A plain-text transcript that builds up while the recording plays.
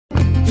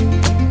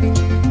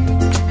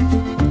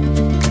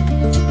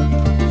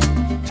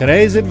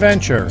Today's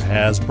adventure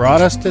has brought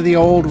us to the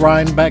Old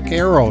Rhinebeck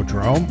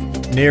Aerodrome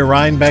near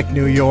Rhinebeck,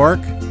 New York,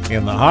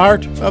 in the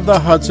heart of the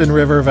Hudson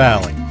River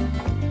Valley.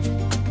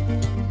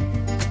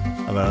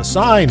 The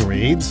sign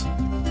reads,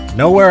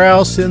 "Nowhere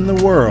else in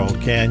the world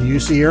can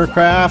you see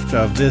aircraft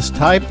of this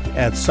type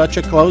at such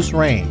a close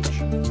range.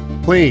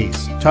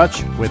 Please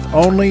touch with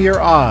only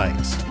your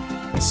eyes.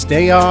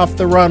 Stay off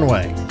the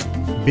runway.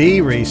 Be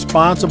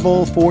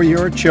responsible for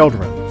your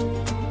children."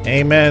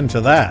 Amen to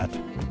that.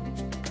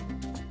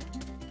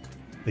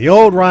 The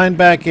Old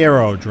Rhinebeck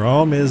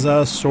Aerodrome is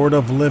a sort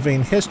of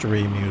living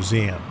history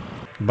museum,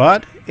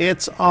 but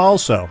it's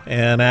also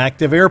an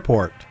active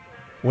airport.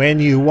 When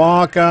you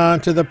walk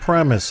onto the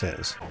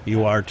premises,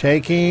 you are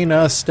taking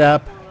a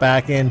step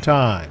back in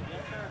time,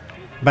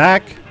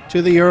 back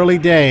to the early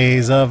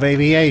days of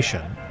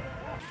aviation,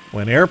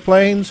 when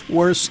airplanes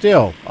were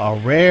still a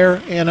rare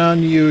and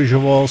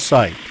unusual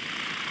sight.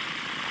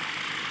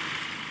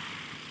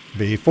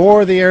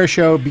 Before the air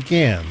show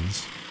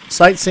begins,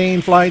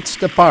 sightseeing flights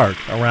depart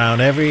around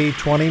every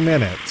 20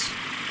 minutes,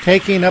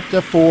 taking up to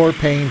 4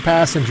 paying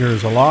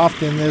passengers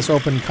aloft in this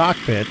open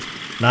cockpit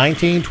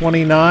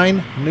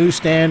 1929 New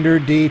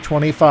Standard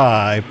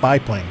D-25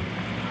 biplane.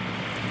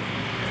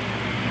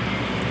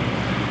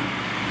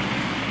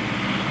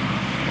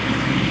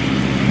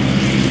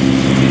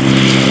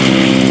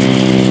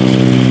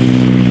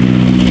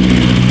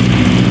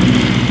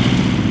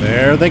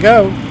 There they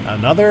go,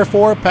 another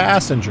 4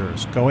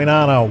 passengers going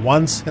on a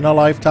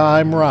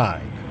once-in-a-lifetime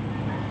ride.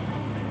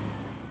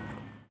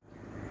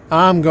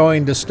 I'm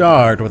going to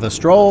start with a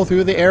stroll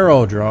through the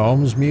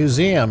aerodrome's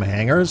museum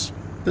hangars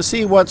to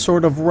see what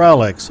sort of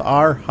relics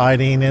are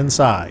hiding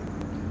inside.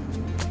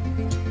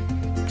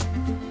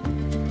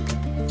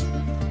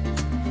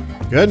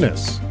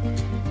 Goodness.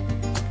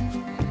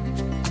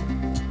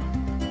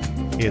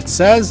 It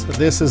says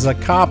this is a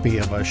copy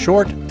of a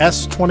short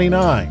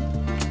S-29,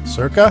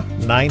 circa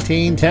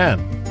 1910.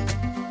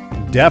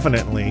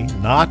 Definitely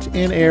not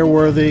in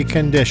airworthy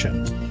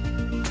condition.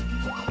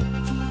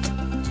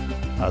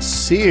 A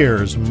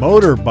Sears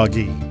motor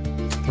buggy,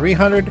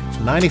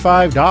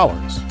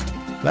 $395.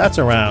 That's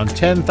around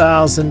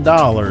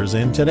 $10,000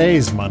 in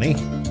today's money.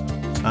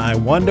 I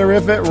wonder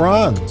if it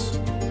runs.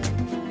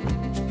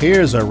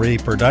 Here's a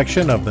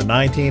reproduction of the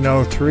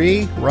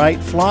 1903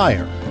 Wright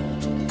Flyer.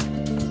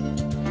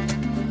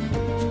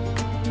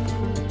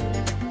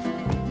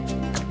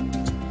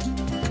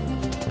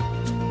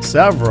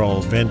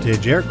 Several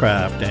vintage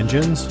aircraft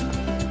engines.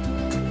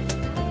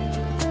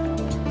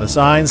 The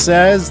sign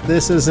says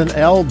this is an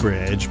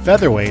Elbridge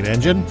featherweight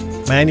engine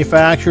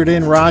manufactured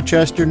in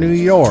Rochester, New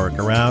York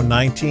around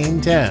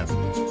 1910.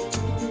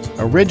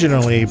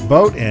 Originally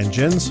boat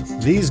engines,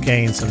 these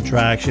gained some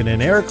traction in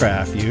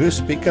aircraft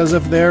use because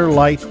of their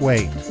light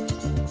weight.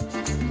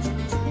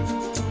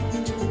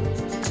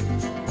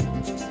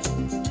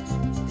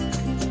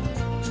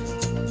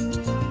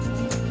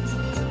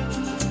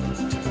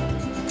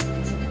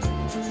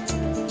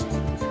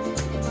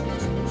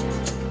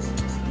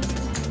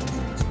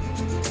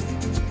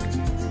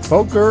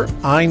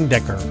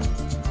 Fokker-Eindecker.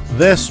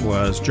 This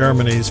was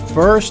Germany's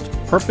first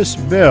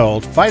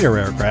purpose-built fighter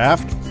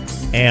aircraft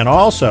and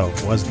also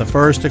was the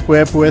first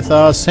equipped with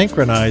a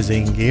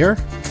synchronizing gear,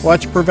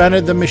 which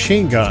prevented the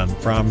machine gun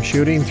from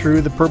shooting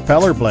through the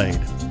propeller blade.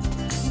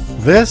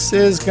 This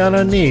is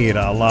gonna need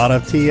a lot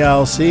of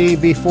TLC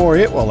before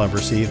it will ever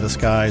see the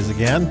skies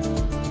again.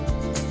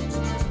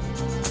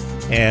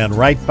 And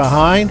right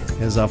behind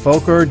is a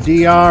Fokker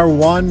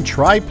DR-1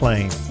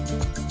 triplane,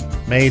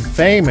 made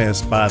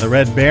famous by the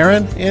Red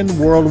Baron in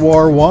World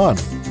War I.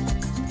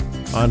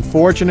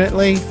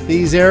 Unfortunately,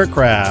 these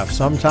aircraft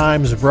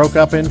sometimes broke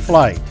up in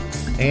flight,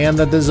 and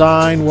the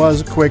design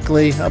was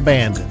quickly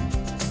abandoned.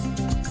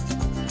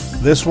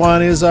 This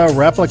one is a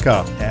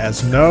replica,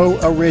 as no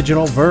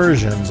original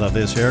versions of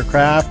this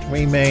aircraft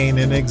remain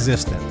in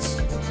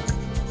existence.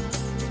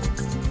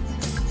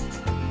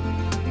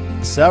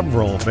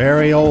 Several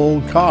very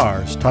old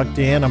cars tucked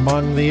in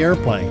among the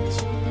airplanes.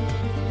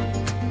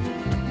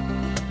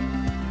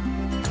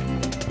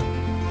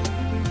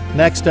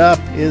 Next up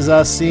is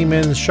a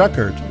Siemens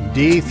Schuckert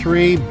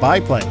D3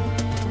 biplane,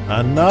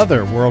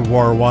 another World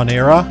War I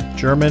era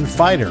German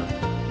fighter,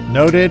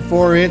 noted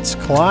for its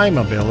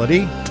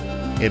climbability.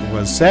 It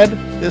was said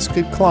this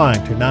could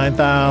climb to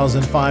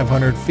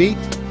 9,500 feet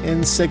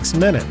in 6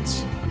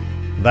 minutes.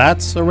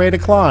 That's a rate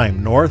of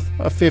climb north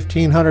of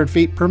 1,500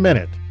 feet per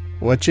minute,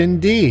 which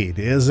indeed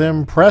is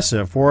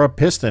impressive for a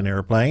piston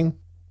airplane.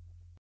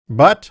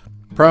 But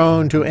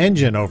prone to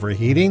engine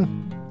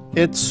overheating,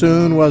 it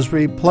soon was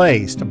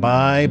replaced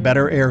by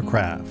better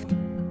aircraft.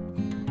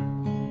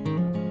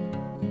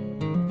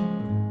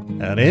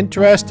 An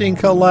interesting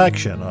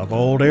collection of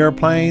old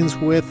airplanes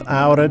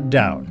without a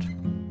doubt.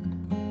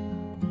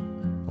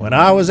 When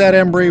I was at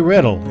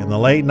Embry-Riddle in the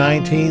late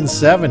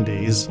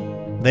 1970s,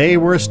 they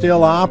were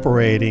still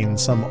operating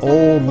some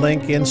old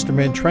Link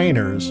instrument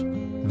trainers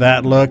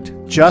that looked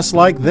just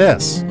like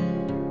this.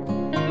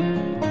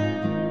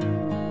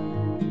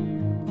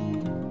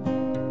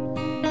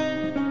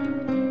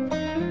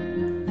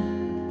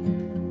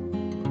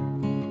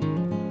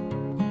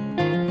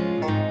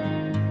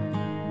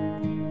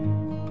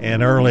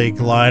 an early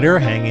glider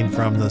hanging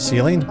from the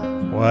ceiling,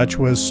 which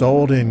was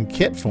sold in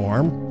kit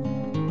form,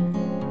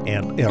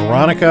 and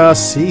Aeronica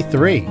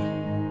C3.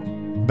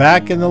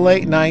 Back in the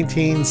late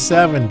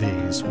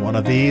 1970s, one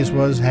of these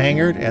was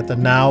hangared at the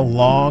now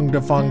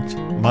long-defunct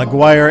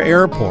McGuire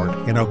Airport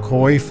in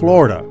Ocoee,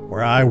 Florida,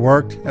 where I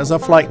worked as a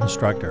flight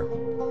instructor.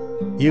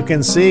 You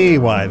can see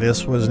why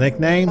this was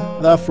nicknamed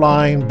the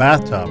Flying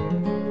Bathtub.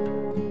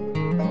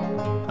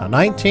 A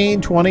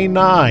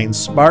 1929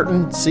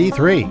 Spartan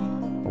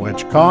C3,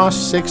 which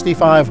cost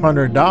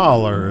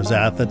 $6,500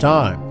 at the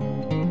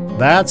time.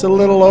 That's a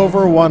little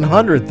over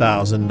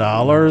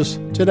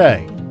 $100,000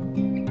 today.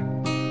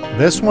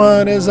 This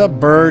one is a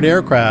Bird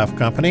Aircraft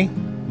Company,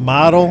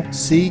 Model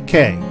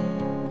CK,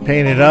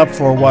 painted up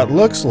for what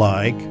looks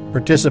like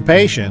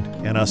participation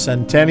in a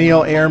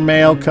Centennial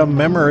Airmail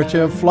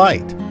commemorative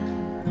flight.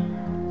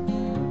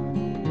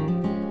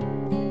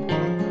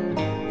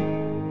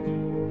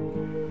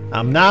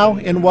 I'm now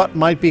in what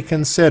might be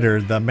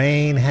considered the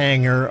main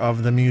hangar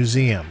of the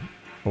museum,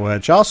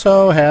 which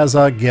also has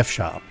a gift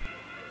shop.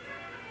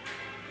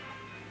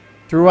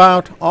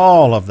 Throughout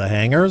all of the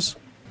hangars,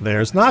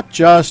 there's not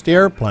just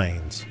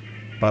airplanes,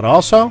 but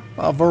also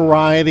a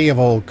variety of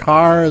old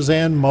cars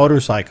and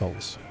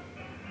motorcycles.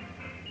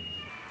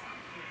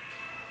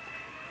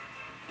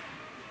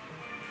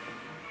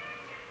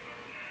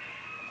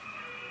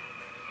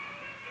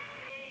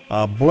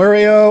 A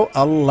Blériot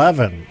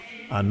 11,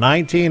 a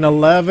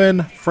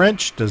 1911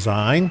 French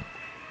design,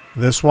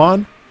 this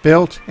one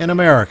built in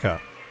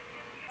America.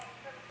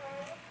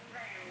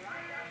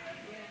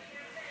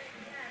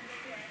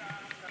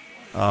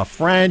 A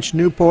French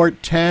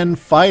Newport 10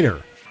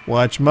 fighter,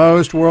 which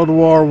most World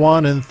War I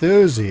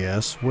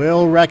enthusiasts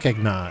will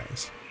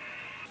recognize.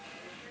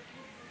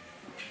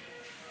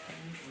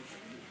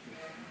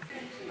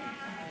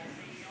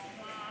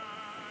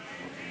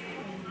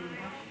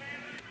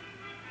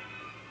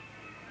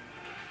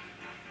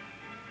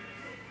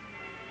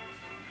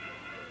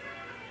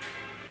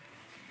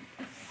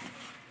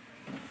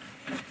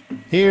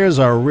 Here's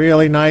a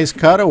really nice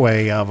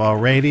cutaway of a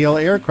radial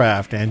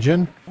aircraft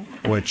engine,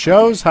 which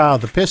shows how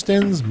the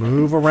pistons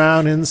move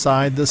around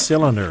inside the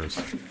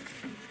cylinders.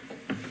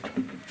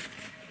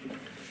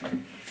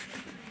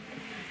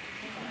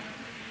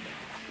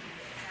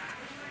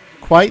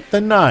 Quite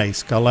the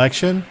nice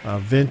collection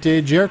of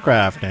vintage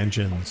aircraft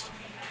engines.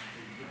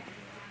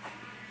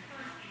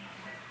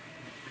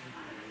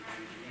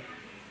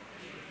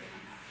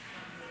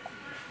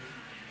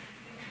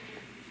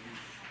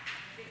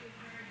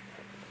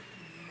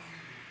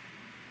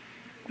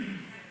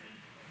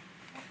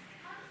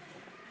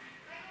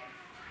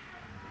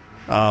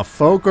 A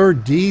Fokker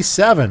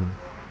D7.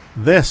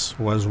 This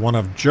was one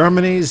of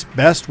Germany's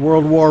best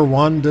World War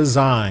I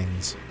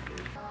designs.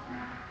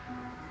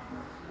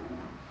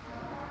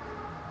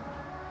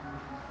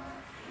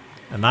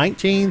 A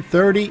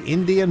 1930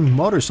 Indian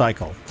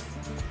motorcycle.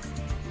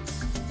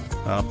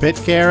 A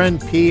Pitcairn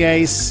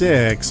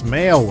PA-6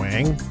 mail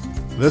wing.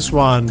 This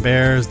one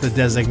bears the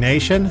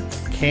designation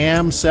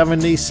CAM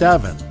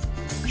 77,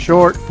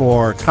 short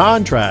for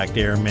Contract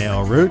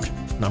Airmail Route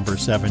number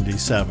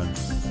 77.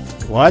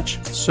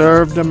 Which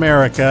served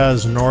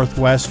America's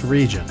Northwest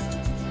region.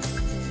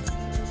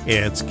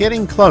 It's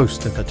getting close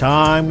to the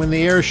time when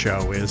the air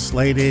show is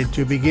slated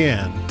to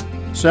begin,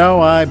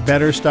 so I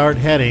better start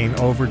heading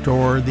over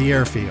toward the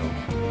airfield.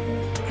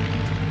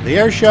 The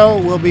air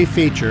show will be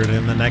featured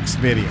in the next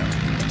video.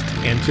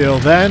 Until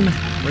then,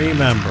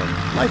 remember,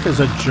 life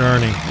is a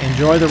journey.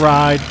 Enjoy the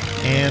ride,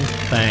 and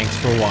thanks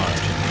for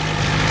watching.